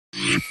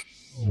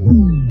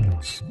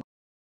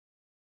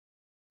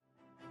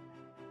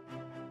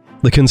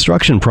The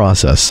construction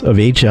process of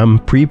HM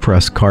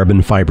pre-press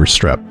carbon fiber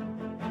strip.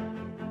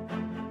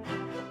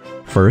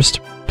 First,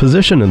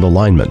 position in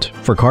alignment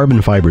for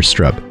carbon fiber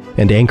strip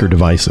and anchor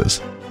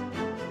devices.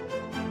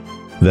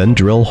 Then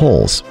drill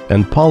holes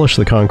and polish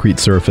the concrete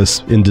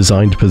surface in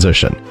designed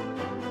position.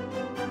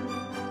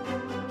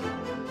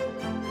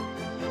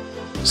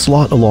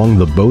 Slot along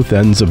the both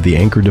ends of the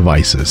anchor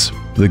devices.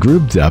 The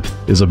groove depth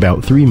is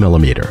about 3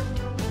 mm.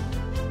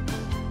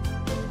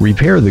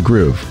 Repair the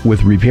groove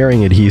with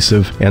repairing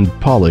adhesive and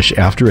polish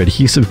after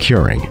adhesive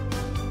curing.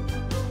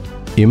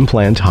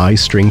 Implant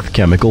high-strength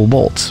chemical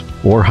bolts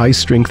or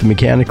high-strength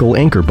mechanical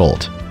anchor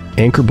bolt.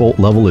 Anchor bolt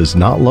level is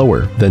not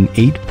lower than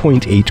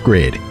 8.8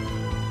 grade.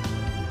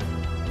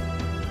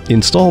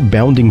 Install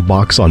bounding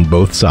box on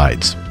both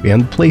sides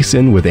and place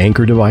in with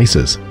anchor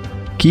devices.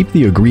 Keep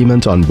the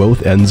agreement on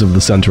both ends of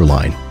the center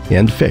line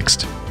and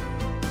fixed.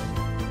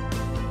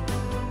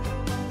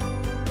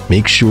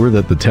 Make sure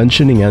that the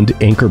tensioning end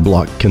anchor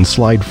block can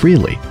slide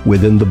freely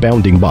within the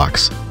bounding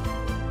box.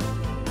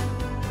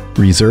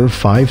 Reserve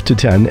 5 to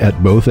 10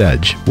 at both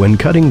edge when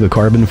cutting the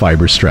carbon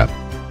fiber strip.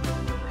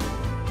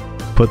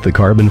 Put the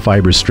carbon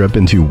fiber strip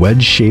into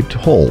wedge-shaped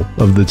hole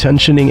of the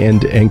tensioning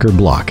end anchor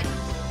block.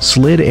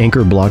 Slid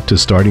anchor block to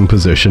starting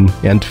position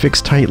and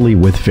fix tightly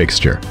with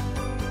fixture.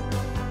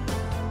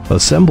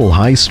 Assemble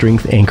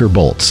high-strength anchor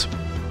bolts,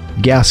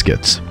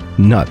 gaskets,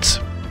 nuts.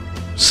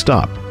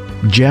 Stop,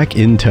 jack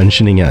in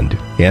tensioning end,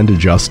 and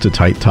adjust to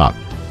tight top.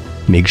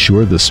 Make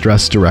sure the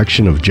stress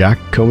direction of jack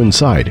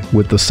coincide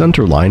with the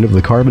center line of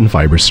the carbon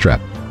fiber strip.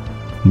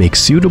 Make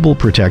suitable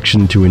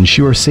protection to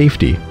ensure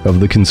safety of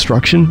the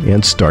construction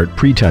and start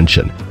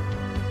pre-tension.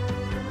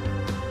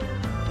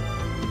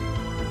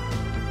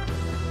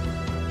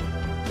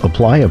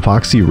 Apply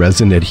epoxy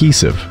resin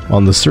adhesive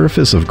on the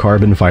surface of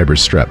carbon fiber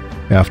strip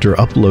after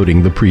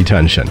uploading the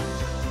pre-tension.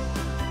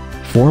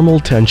 Formal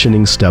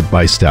tensioning step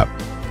by step.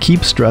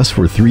 Keep stress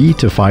for 3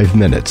 to 5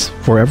 minutes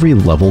for every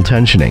level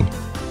tensioning,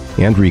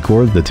 and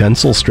record the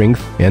tensile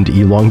strength and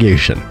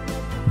elongation.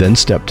 Then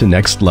step to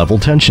next level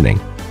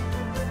tensioning.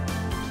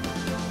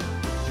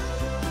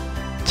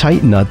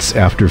 Tight nuts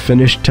after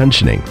finished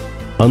tensioning.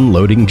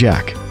 Unloading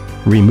jack.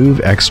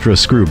 Remove extra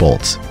screw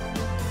bolts.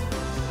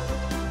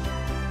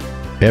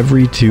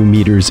 Every 2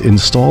 meters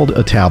installed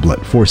a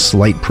tablet for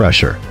slight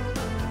pressure.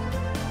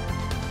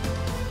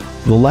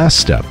 The last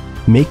step,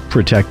 make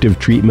protective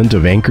treatment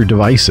of anchor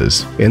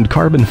devices and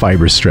carbon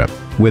fiber strip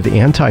with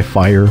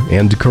anti-fire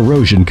and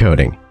corrosion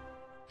coating.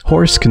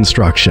 Horse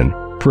Construction,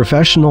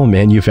 professional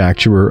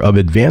manufacturer of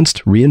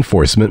advanced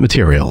reinforcement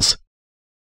materials.